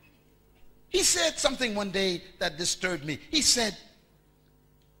 He said something one day that disturbed me. He said,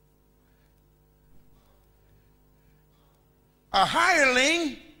 a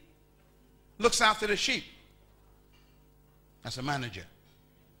hireling looks after the sheep. That's a manager.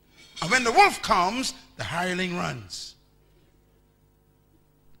 And when the wolf comes, the hireling runs.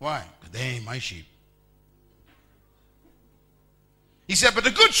 Why? Because they ain't my sheep. He said, but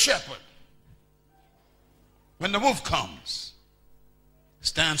the good shepherd, when the wolf comes,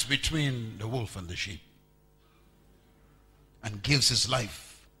 stands between the wolf and the sheep and gives his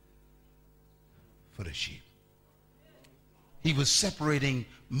life for the sheep. He was separating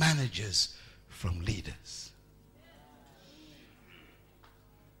managers from leaders.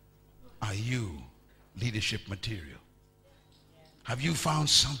 Are you leadership material? Have you found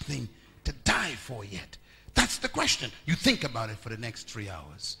something to die for yet? That's the question. You think about it for the next 3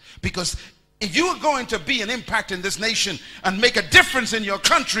 hours. Because if you are going to be an impact in this nation and make a difference in your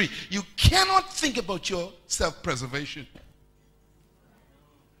country, you cannot think about your self-preservation.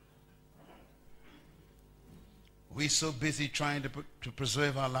 We're so busy trying to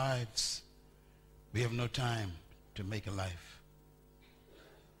preserve our lives, we have no time to make a life.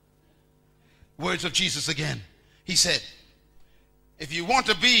 Words of Jesus again. He said, if you want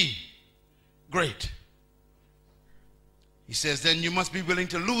to be great, he says, then you must be willing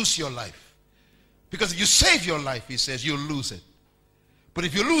to lose your life. Because if you save your life, he says, you'll lose it. But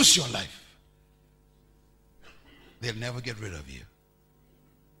if you lose your life, they'll never get rid of you.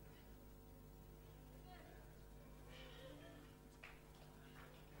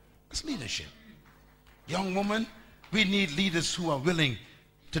 It's leadership. Young woman, we need leaders who are willing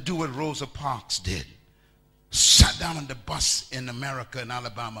to do what Rosa Parks did. Sat down on the bus in America, in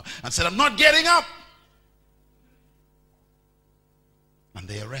Alabama, and said, I'm not getting up. And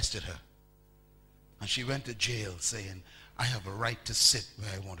they arrested her. And she went to jail saying, I have a right to sit where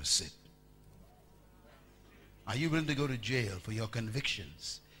I want to sit. Are you willing to go to jail for your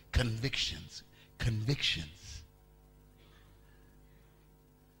convictions? Convictions. Convictions.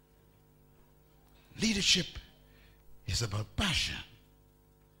 Leadership is about passion.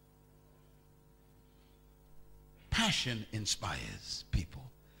 Passion inspires people.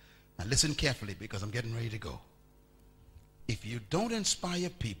 Now listen carefully, because I'm getting ready to go. If you don't inspire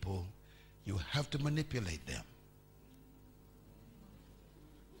people, you have to manipulate them.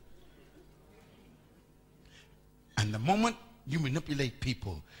 And the moment you manipulate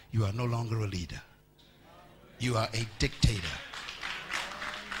people, you are no longer a leader. You are a dictator.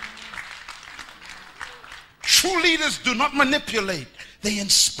 True leaders do not manipulate, they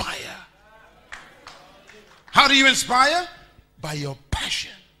inspire. How do you inspire? By your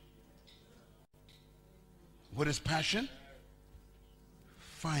passion. What is passion?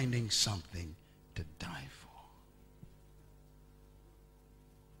 Finding something to die for.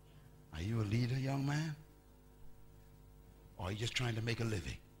 Are you a leader, young man? Or are you just trying to make a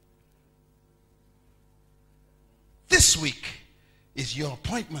living? this week is your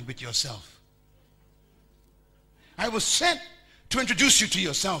appointment with yourself. I was sent to introduce you to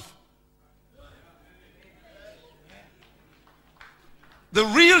yourself. The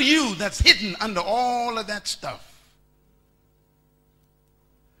real you that's hidden under all of that stuff.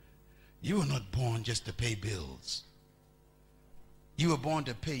 You were not born just to pay bills. You were born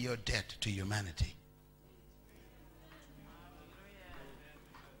to pay your debt to humanity.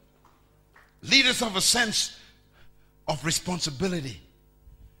 Leaders have a sense of responsibility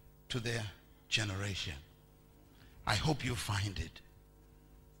to their generation. I hope you find it.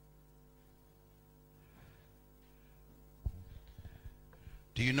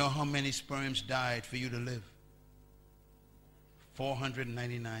 Do you know how many sperms died for you to live?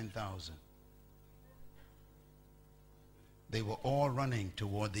 499,000. They were all running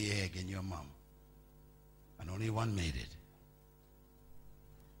toward the egg in your mom. And only one made it.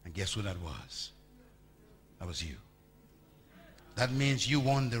 And guess who that was? That was you. That means you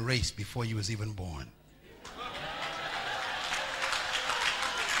won the race before you was even born.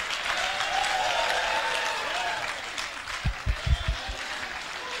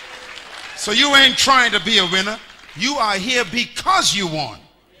 So you ain't trying to be a winner. You are here because you won.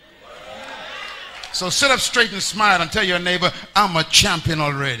 So sit up straight and smile and tell your neighbor, I'm a champion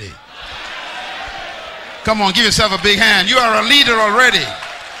already. Come on, give yourself a big hand. You are a leader already.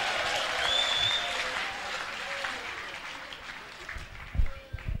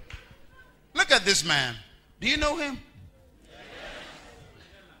 Look at this man. Do you know him?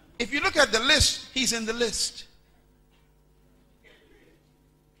 If you look at the list, he's in the list.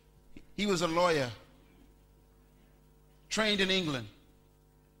 He was a lawyer, trained in England,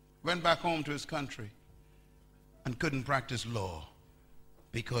 went back home to his country, and couldn't practice law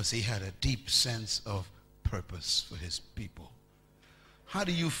because he had a deep sense of purpose for his people. How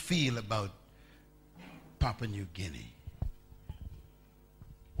do you feel about Papua New Guinea?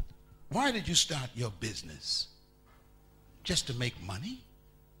 Why did you start your business? Just to make money?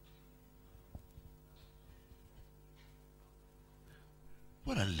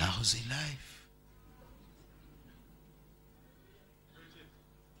 What a lousy life.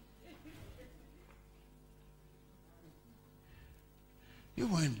 You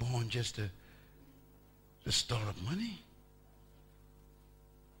weren't born just to store up money.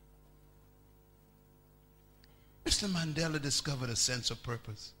 Mr. Mandela discovered a sense of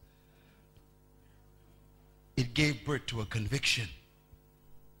purpose. It gave birth to a conviction.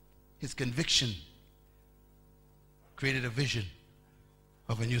 His conviction created a vision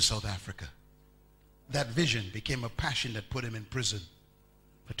of a new South Africa. That vision became a passion that put him in prison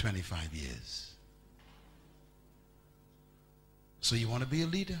for 25 years. So you want to be a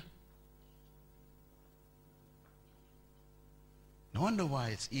leader? No wonder why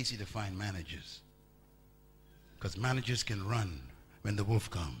it's easy to find managers. Because managers can run when the wolf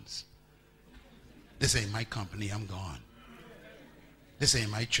comes. This ain't my company, I'm gone. This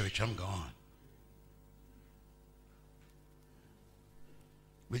ain't my church, I'm gone.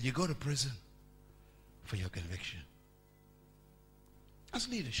 Will you go to prison for your conviction? That's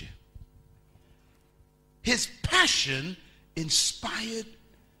leadership. His passion inspired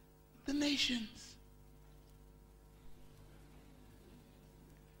the nations.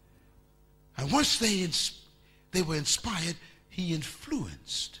 And once they were inspired, he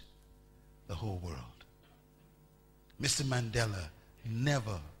influenced the whole world. Mr. Mandela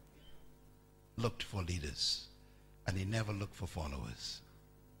never looked for leaders, and he never looked for followers.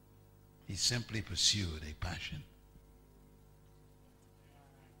 He simply pursued a passion.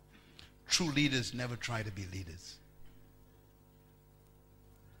 True leaders never try to be leaders.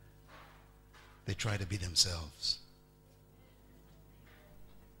 They try to be themselves.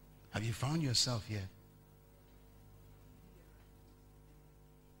 Have you found yourself yet?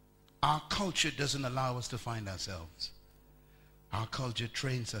 Our culture doesn't allow us to find ourselves. Our culture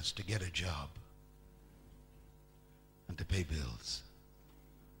trains us to get a job and to pay bills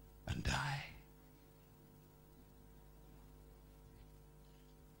and die.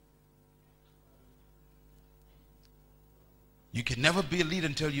 You can never be a leader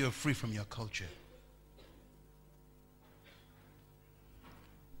until you are free from your culture.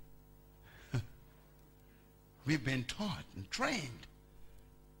 We've been taught and trained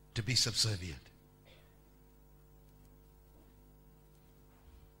to be subservient.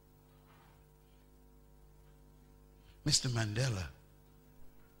 Mr. Mandela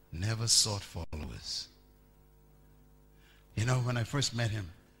never sought followers. You know, when I first met him,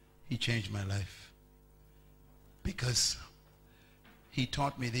 he changed my life because he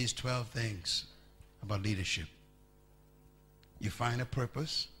taught me these 12 things about leadership. You find a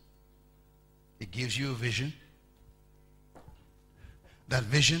purpose. It gives you a vision. That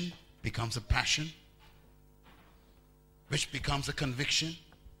vision becomes a passion, which becomes a conviction.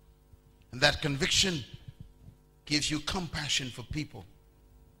 And that conviction gives you compassion for people.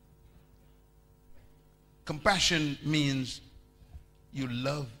 Compassion means you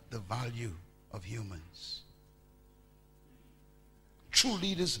love the value of humans. True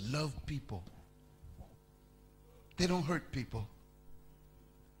leaders love people. They don't hurt people.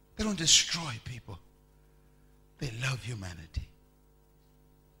 They don't destroy people. They love humanity.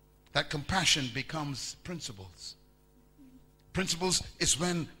 That compassion becomes principles. Principles is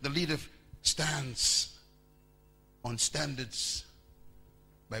when the leader stands on standards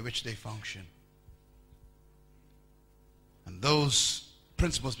by which they function. And those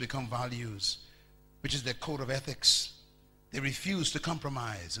principles become values, which is their code of ethics. They refuse to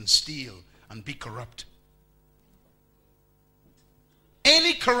compromise and steal and be corrupt.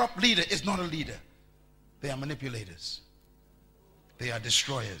 Any corrupt leader is not a leader. They are manipulators. They are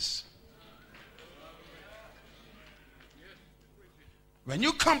destroyers. When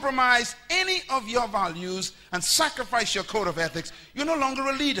you compromise any of your values and sacrifice your code of ethics, you're no longer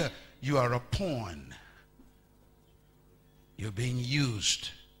a leader. You are a pawn. You're being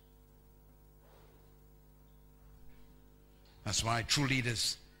used. That's why true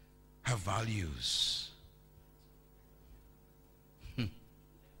leaders have values.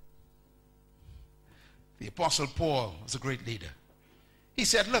 The Apostle Paul was a great leader. He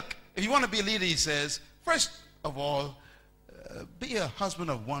said, look, if you want to be a leader, he says, first of all, be a husband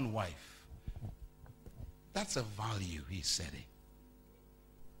of one wife. That's a value he's setting.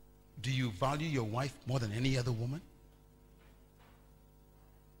 Do you value your wife more than any other woman?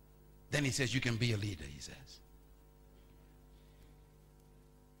 Then he says you can be a leader, he says.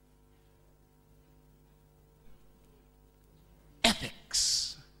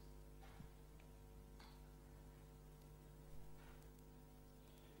 Ethics.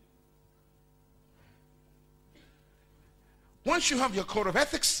 Once you have your code of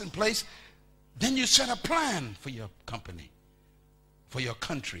ethics in place, then you set a plan for your company, for your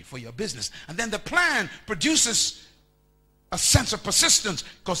country, for your business. And then the plan produces a sense of persistence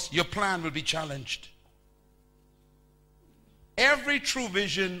because your plan will be challenged. Every true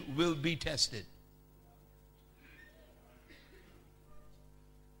vision will be tested.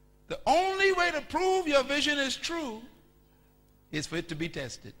 The only way to prove your vision is true is for it to be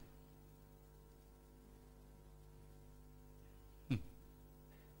tested.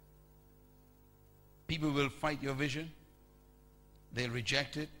 People will fight your vision. They'll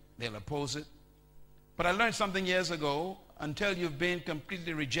reject it. They'll oppose it. But I learned something years ago. Until you've been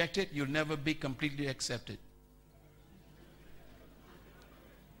completely rejected, you'll never be completely accepted.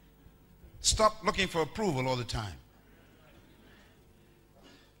 Stop looking for approval all the time.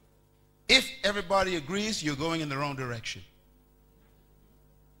 If everybody agrees, you're going in the wrong direction.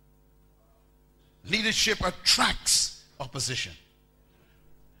 Leadership attracts opposition.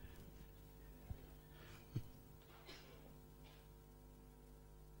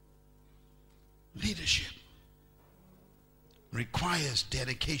 Leadership requires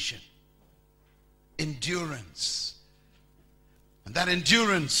dedication, endurance. And that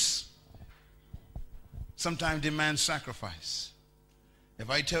endurance sometimes demands sacrifice. If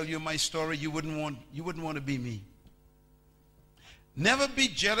I tell you my story, you wouldn't want to be me. Never be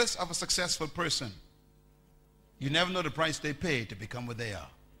jealous of a successful person. You never know the price they pay to become what they are.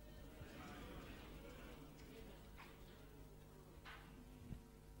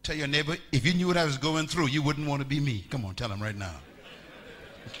 Tell your neighbor, if you knew what I was going through, you wouldn't want to be me. Come on, tell him right now.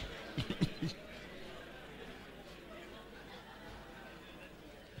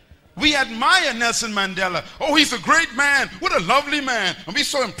 We admire Nelson Mandela. Oh, he's a great man. What a lovely man. And we're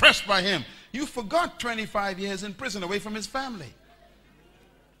so impressed by him. You forgot 25 years in prison away from his family.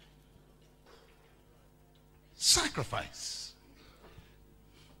 Sacrifice.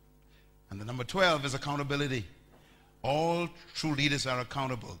 And the number 12 is accountability. All true leaders are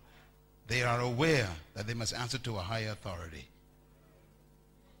accountable. They are aware that they must answer to a higher authority.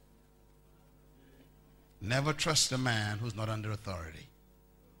 Never trust a man who's not under authority.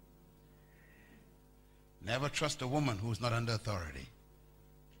 Never trust a woman who's not under authority.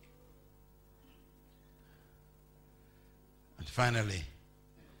 And finally,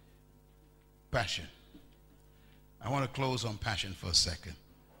 passion. I want to close on passion for a second.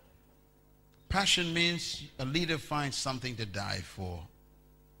 Passion means a leader finds something to die for.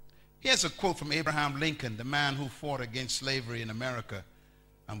 Here's a quote from Abraham Lincoln, the man who fought against slavery in America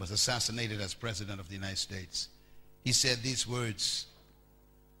and was assassinated as president of the United States. He said these words,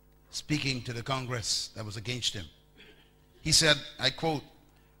 speaking to the Congress that was against him. He said, I quote,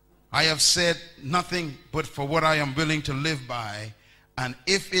 "I have said nothing but for what I am willing to live by and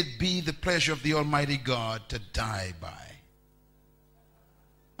if it be the pleasure of the Almighty God, to die by.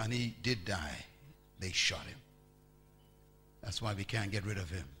 And he did die. They shot him. That's why we can't get rid of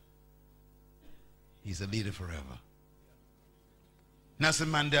him. He's a leader forever. Nelson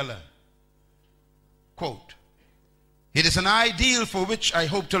Mandela, quote, "It is an ideal for which I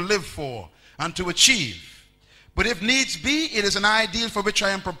hope to live for and to achieve. But if needs be, it is an ideal for which I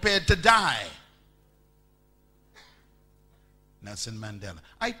am prepared to die." Nelson Mandela.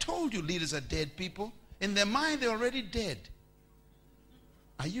 I told you leaders are dead people. In their mind, they're already dead.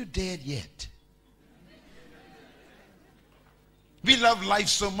 Are you dead yet? We love life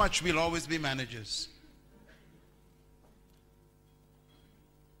so much, we'll always be managers.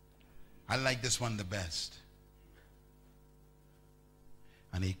 I like this one the best.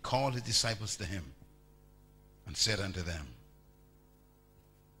 And he called his disciples to him and said unto them,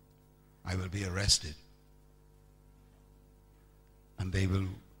 "I will be arrested, and they will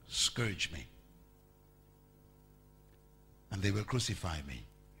scourge me, and they will crucify me,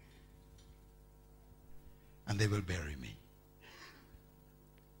 and they will bury me.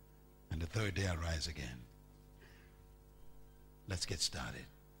 And the third day I'll rise again." Let's get started.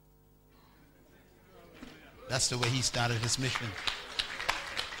 That's the way he started his mission.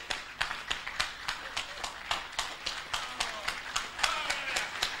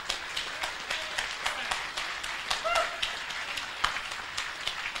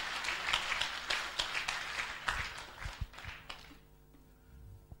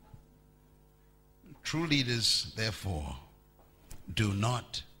 True leaders, therefore, do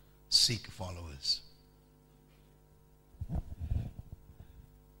not seek followers.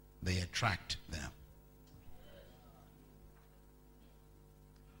 They attract them.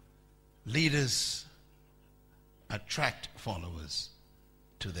 Leaders attract followers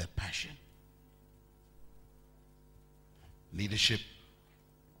to their passion. Leadership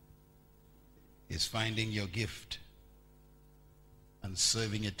is finding your gift and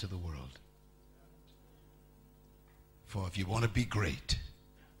serving it to the world. For if you want to be great,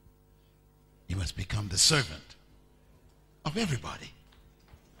 you must become the servant of everybody.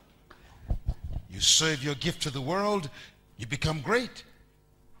 You serve your gift to the world, you become great.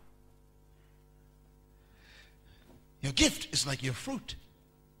 Your gift is like your fruit,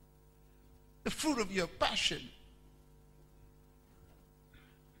 the fruit of your passion.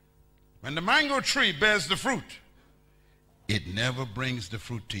 When the mango tree bears the fruit, it never brings the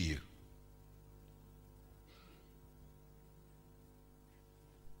fruit to you.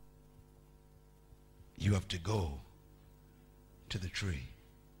 You have to go to the tree.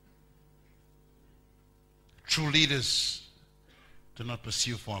 True leaders do not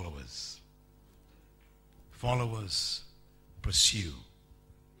pursue followers. Followers pursue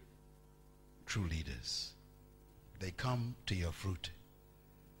true leaders. They come to your fruit.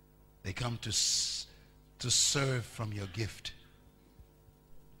 They come to serve from your gift.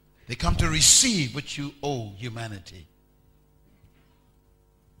 They come to receive what you owe humanity.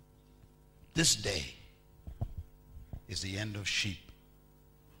 This day is the end of sheep.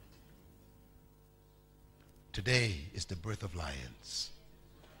 Today is the birth of lions.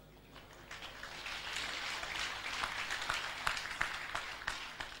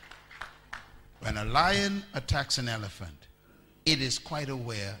 When a lion attacks an elephant, it is quite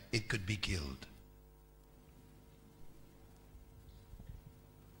aware it could be killed.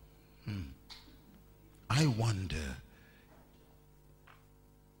 I wonder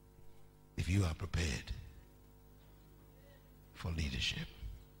if you are prepared for leadership.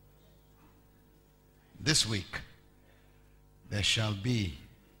 This week, there shall be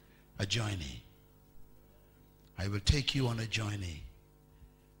a journey. I will take you on a journey.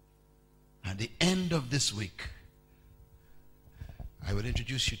 At the end of this week, I will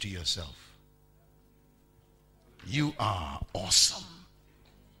introduce you to yourself. You are awesome.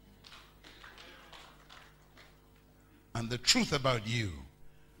 And the truth about you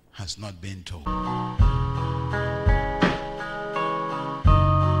has not been told.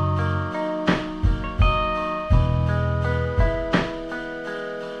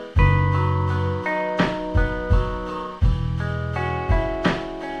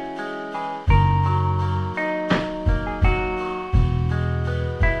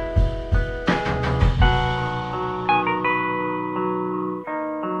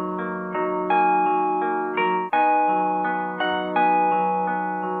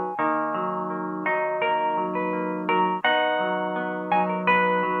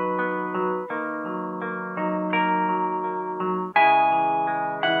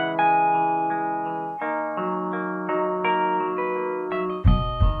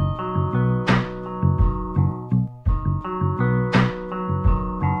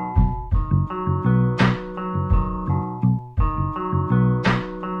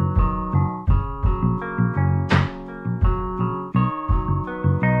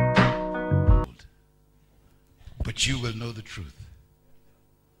 but you will know the truth.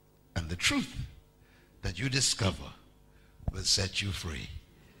 And the truth that you discover will set you free.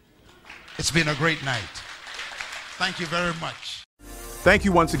 It's been a great night. Thank you very much. Thank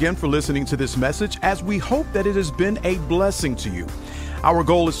you once again for listening to this message, as we hope that it has been a blessing to you. Our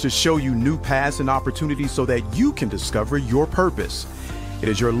goal is to show you new paths and opportunities so that you can discover your purpose. It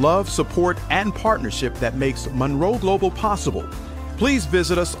is your love, support, and partnership that makes Munroe Global possible. Please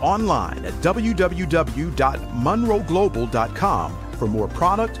visit us online at www.munroeglobal.com for more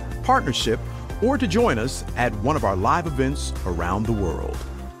product, partnership, or to join us at one of our live events around the world.